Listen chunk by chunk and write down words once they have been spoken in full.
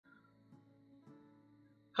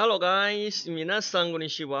Hello guys, minasan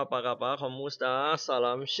konnichiwa, apa kabar, kamusta,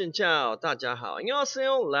 salam, xin chào, 大家好,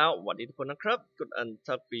 안녕하세요, lao, wadidkuna krab, good and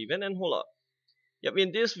tak biven and hola. Yep,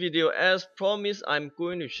 in this video, as promised, I'm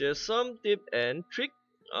going to share some tip and trick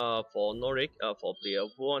for Norik, for player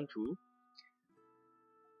who want to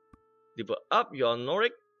level up your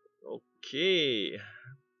Norik. Okay.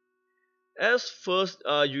 As first,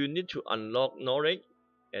 you need to unlock Norik,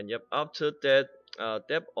 and yep, after that,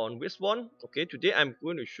 tap on which one. Okay, today I'm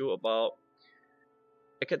going to show about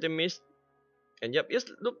academies, and yep, it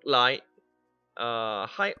look like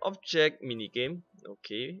high object mini game.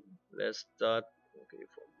 Okay, let's start.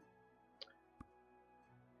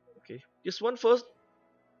 Okay, this one first.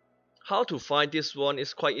 How to find this one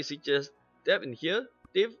is quite easy. Just tap in here.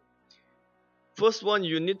 Tip. First one,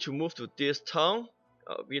 you need to move to this town,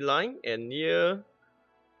 V line, and near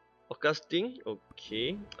Augustine.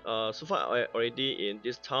 Okay. So far I already in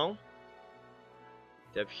this town.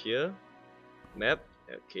 Tap here. Map.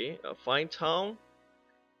 Okay. Find town.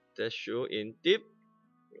 That show in deep.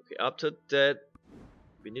 Okay. After that,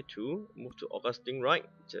 we need to move to Augustine, right?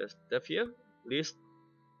 Just tap here. List.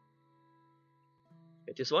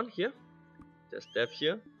 Okay, this one here. Just tap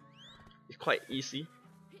here. It's quite easy.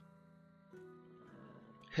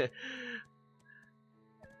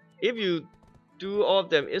 If you do all of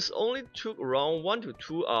them, it only took around 1 to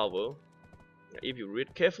 2 hours. If you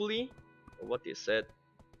read carefully what they said.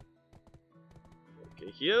 Okay,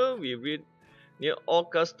 here we read near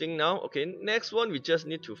Augustine now. Okay, next one we just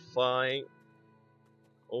need to find.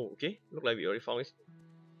 Oh, okay, look like we already found it.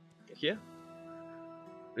 Okay, here,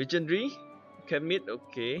 legendary commit.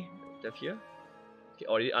 Okay, tap here. Okay,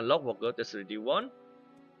 already unlocked Walker. That's already one.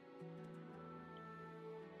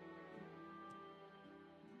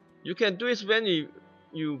 You can do it when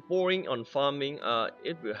you boring on farming.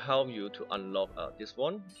 It will help you to unlock this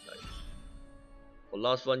one. For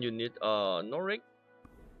last one, you need Norik.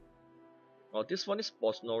 Oh, this one is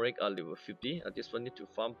boss Norik, level 50. This one need to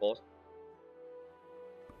farm boss.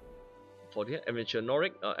 For the amateur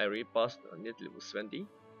Norik, every boss need level 20.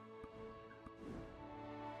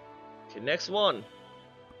 Okay, next one.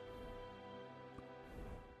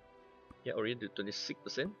 Yeah, already do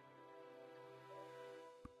 26%.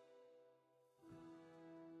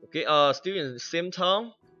 Okay, still in the same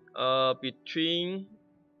town. Between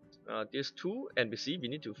these two NPC, we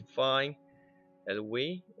need to find a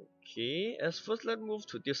way. Okay, as first let's move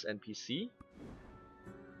to this NPC.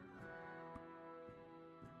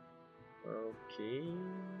 Okay,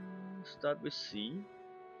 start with C.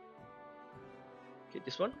 Okay,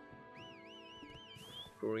 this one.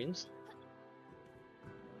 Koreans.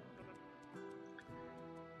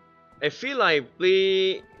 I feel like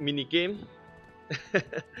play mini game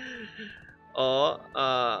or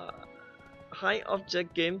high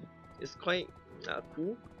object game is quite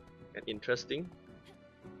cool and interesting.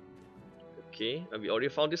 Okay, we already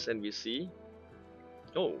found this NPC.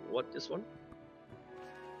 Oh, what this one?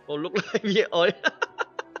 Oh, look like we already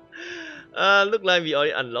look like we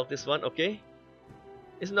already unlocked this one. Okay,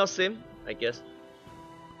 it's not same, I guess.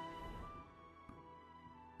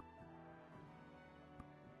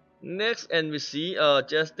 Next NPC,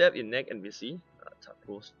 just tap in next NPC. Tap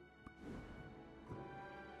close.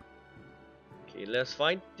 Okay, let's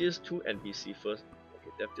find these two NPC first.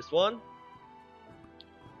 Okay, tap this one.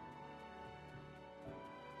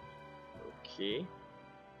 Okay,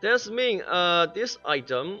 that means this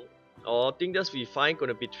item or thing that we find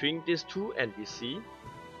gonna be between these two NPC.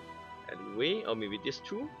 Anyway, or maybe these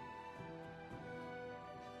two.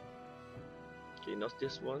 Okay, not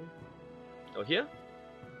this one. Oh, here.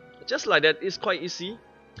 Just like that, it's quite easy.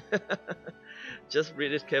 Just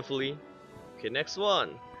read it carefully. Okay, next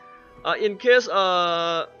one. In case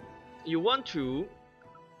you want to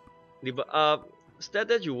level up stat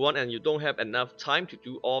that you want and you don't have enough time to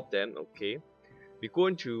do all of them, okay, we're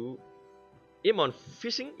going to aim on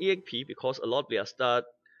fishing EXP because a lot of players start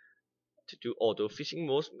to do auto fishing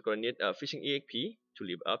modes. We're gonna need fishing EXP to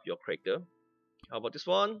level up your character. How about this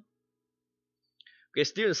one? Okay,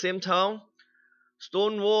 still in the same town.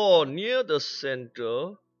 Stone wall near the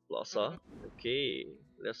center plaza. Okay,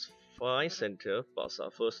 let's find center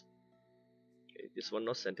plaza first. Okay, this one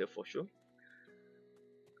not center for sure.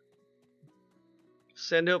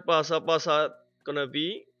 Center plaza gonna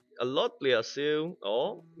be a lot player sale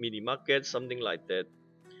or mini market, something like that.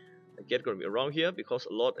 I get gonna be around here because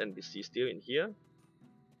a lot NPC still in here.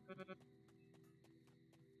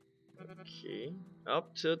 Okay,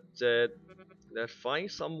 after that, let's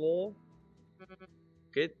find some more.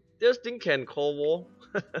 Okay, this thing can call war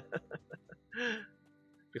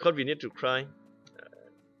because we need to cry.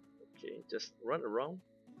 Okay, just run around.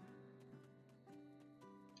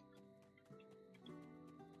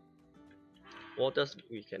 borders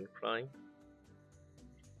we can climb.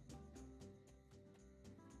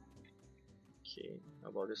 Okay, how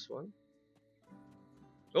about this one?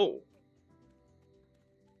 Oh,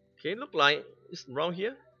 okay, look like it's around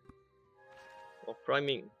here. Or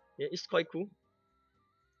climbing. Yeah, it's quite cool.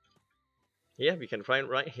 Yeah, we can climb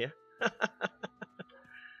right here.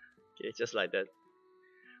 Okay, just like that.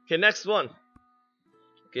 Okay, next one.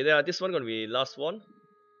 Okay, this one gonna be last one.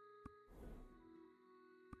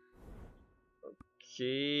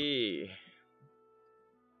 Okay,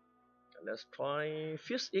 let's try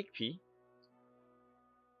fish XP.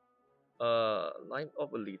 Line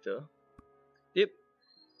of a leader. Yep.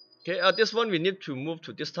 Okay, this one we need to move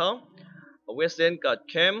to this town. West End got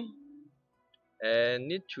camp and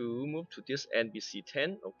need to move to this NBC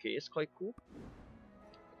 10. Okay, it's quite cool.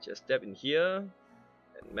 Just step in here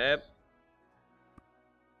and map.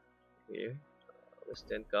 Okay,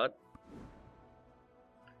 West End got.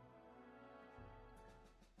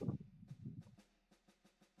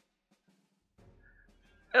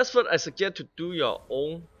 As for I suggest to do your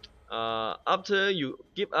own. After you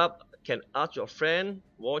give up, can ask your friend,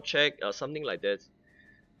 wall check, or something like that.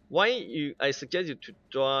 I suggest you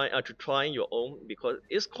to try your own because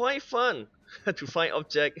it's quite fun to find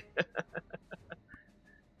object.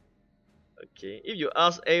 Okay, if you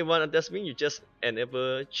ask A1, that means you just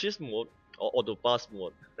enable cheese mode or auto pass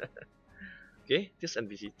mode. Okay, this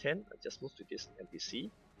NPC 10, I just move to this NPC.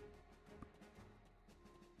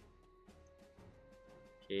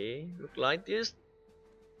 Okay, look like this.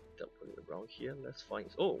 Don't put it around here. Let's find.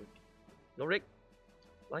 Oh, no rig.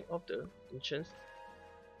 Light of the enchant.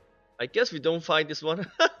 I guess we don't find this one.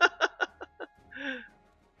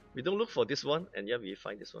 We don't look for this one, and yeah, we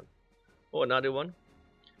find this one. Oh, another one.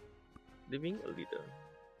 Living a leader.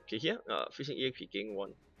 Okay, here, fishing EXP gain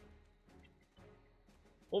 1.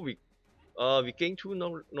 Oh, we gain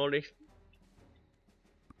 2 knowledge.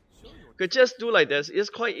 Okay, just do like this. It's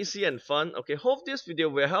quite easy and fun. Okay, hope this video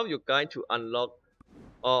will help you guys to unlock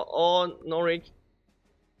all knowledge.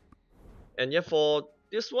 And yeah, for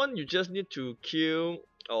this one, you just need to kill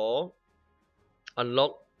or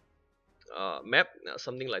unlock map,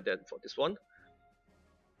 something like that for this one.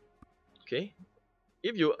 Okay,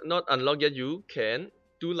 if you not unlock yet, you can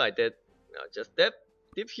do like that. Just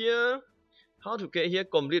tip here. How to get here?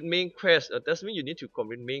 Complete main quest. That means you need to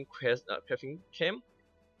complete main quest. Crafting camp.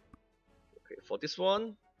 Okay, for this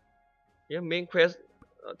one, yeah, main quest.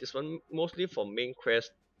 This one mostly for main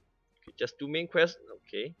quest. Okay, just do main quest.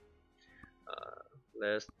 Okay.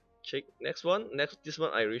 Let's check next one. This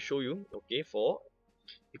one I will show you. Okay, for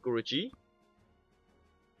ecology.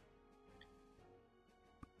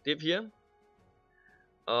 Tip here.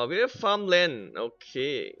 We have farmland.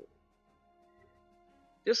 Okay.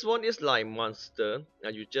 This one is like monster,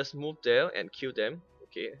 and you just move there and kill them.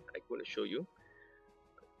 Okay, I'm gonna show you.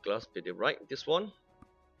 Glass video, right? This one.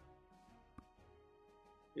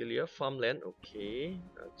 Really farmland. Okay,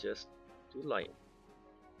 just do like.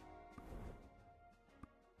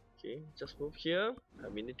 Okay, just move here.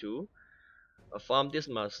 We need to farm this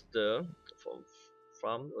master from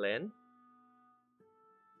farmland.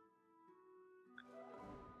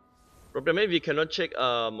 Problem is we cannot check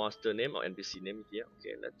master name or NPC name here.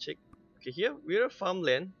 Okay, let's check. Okay, here we are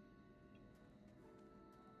farmland.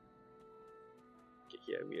 Okay,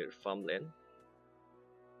 here we are farmland.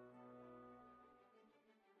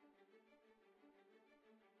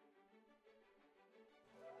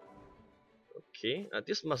 Okay,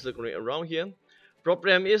 this master going around here.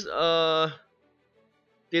 Problem is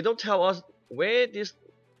they don't tell us where this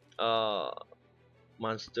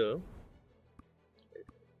monster.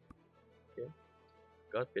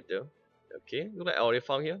 Got better. Okay, look like I already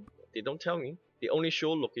found here. They don't tell me. They only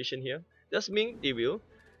show location here. That means they will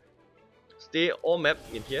stay all map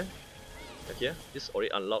in here. Okay, this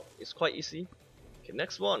already unlocked. It's quite easy. Okay,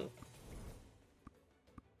 next one.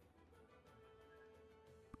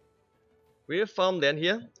 We have farmland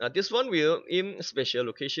here. This one will in special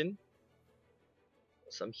location.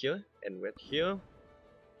 Some here and right here.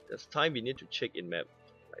 That's time we need to check in map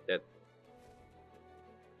like that.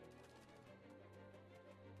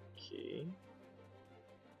 Okay.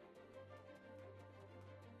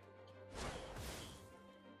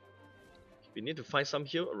 We need to find some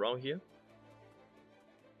here around here.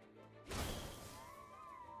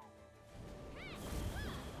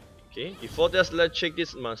 Okay, before that, let's check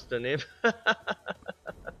this monster name.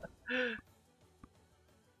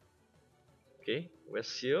 Okay,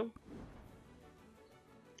 where's here?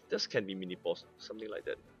 This can be mini boss, something like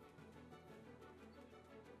that.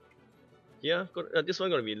 Yeah, this one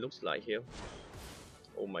gonna be looks like here.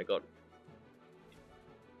 Oh my god.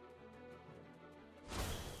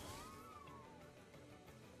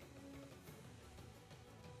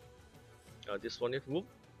 This one is whoop.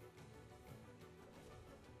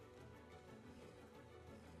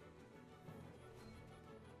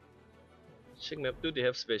 Check map 2, they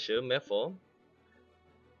have special map 4.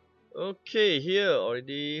 Okay, here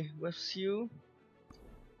already rescue.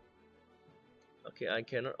 Okay, I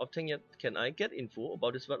cannot obtain yet. Can I get info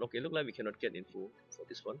about this one? Okay, look like we cannot get info for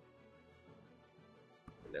this one.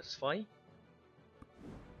 That's fine.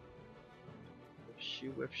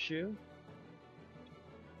 Web shoe.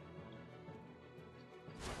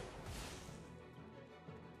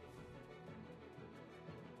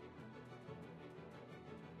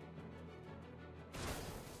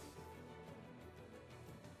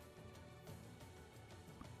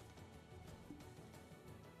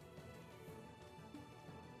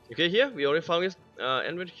 Okay, here we already found this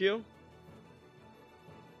Android queue.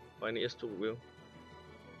 Finding S2 wheel.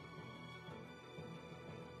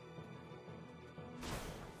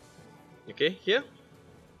 Okay, here.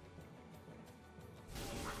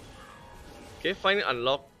 Okay, finally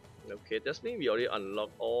unlock. Okay, that's mean we already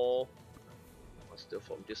unlocked all master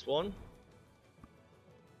from this one.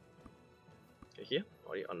 Okay, here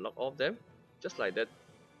already unlock all of them, just like that.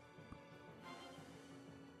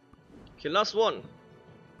 Okay, last one.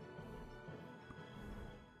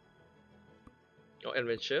 Oh,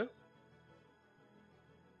 adventure.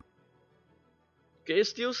 Okay,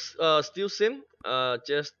 still same.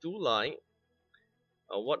 Just do like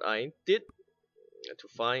what I did to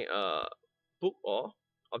find a book or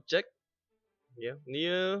object. Yeah,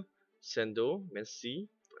 near Sando, Messi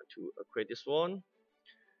to create this one.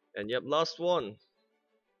 And yep, last one.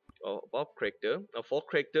 About character. For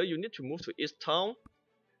character, you need to move to each town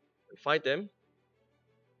and find them.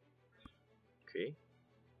 Okay.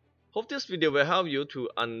 Hope this video will help you to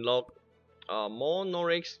unlock more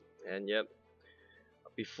knowledge. And yep,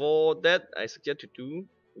 before that, I suggest to do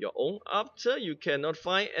your own. After you cannot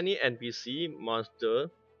find any NPC, monster,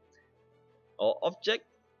 or object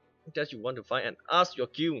that you want to find, and ask your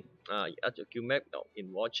guild. Ask your guild map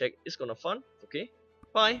in war check. It's gonna fun. Okay.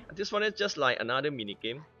 Bye. This one is just like another mini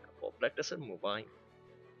game for Black Desert Mobile.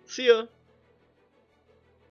 See ya.